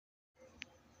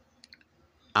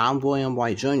I'm William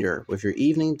White Jr. with your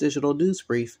evening digital news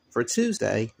brief for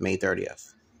Tuesday, May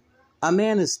 30th. A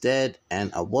man is dead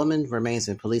and a woman remains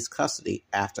in police custody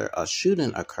after a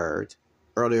shooting occurred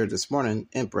earlier this morning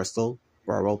in Bristol,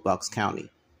 rural Bucks County.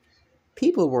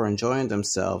 People were enjoying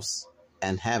themselves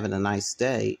and having a nice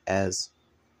day as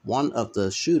one of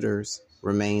the shooters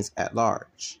remains at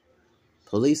large.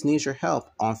 Police need your help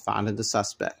on finding the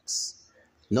suspects.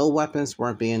 No weapons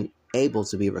weren't being able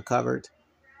to be recovered.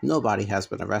 Nobody has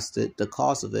been arrested. The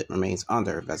cause of it remains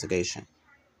under investigation.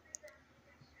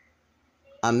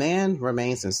 A man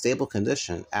remains in stable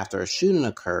condition after a shooting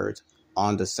occurred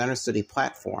on the Center City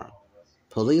platform.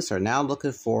 Police are now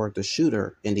looking for the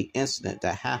shooter in the incident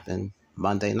that happened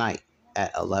Monday night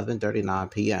at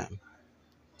 11:39 p.m.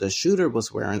 The shooter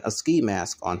was wearing a ski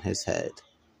mask on his head.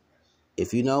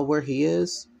 If you know where he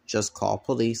is, just call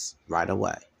police right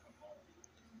away.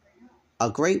 A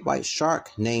great white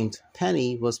shark named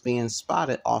Penny was being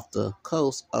spotted off the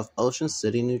coast of Ocean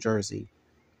City, New Jersey.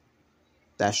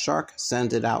 That shark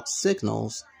sended out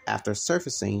signals after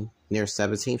surfacing near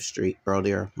 17th Street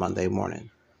earlier Monday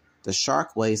morning. The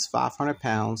shark weighs 500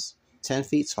 pounds, 10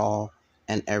 feet tall,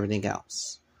 and everything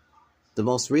else. The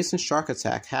most recent shark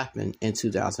attack happened in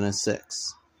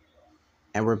 2006,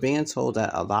 and we're being told that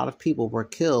a lot of people were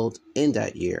killed in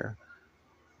that year.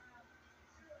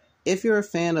 If you're a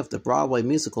fan of the Broadway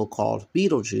musical called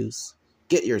Beetlejuice,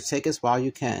 get your tickets while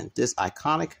you can. This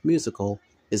iconic musical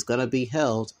is going to be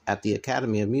held at the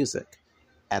Academy of Music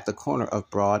at the corner of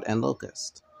Broad and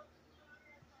Locust.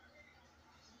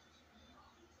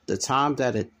 The time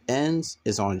that it ends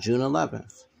is on June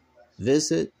 11th.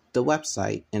 Visit the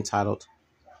website entitled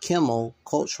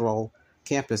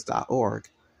KimmelCulturalCampus.org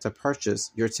to purchase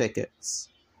your tickets.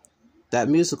 That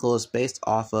musical is based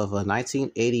off of a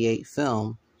 1988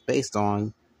 film based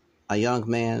on a young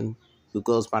man who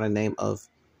goes by the name of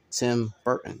Tim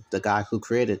Burton, the guy who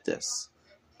created this,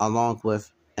 along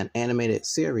with an animated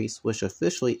series which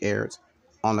officially aired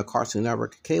on the Cartoon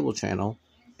Network cable channel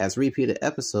as repeated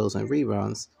episodes and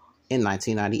reruns in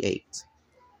 1998.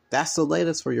 That's the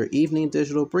latest for your evening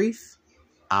digital brief.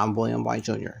 I'm William White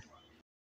Jr.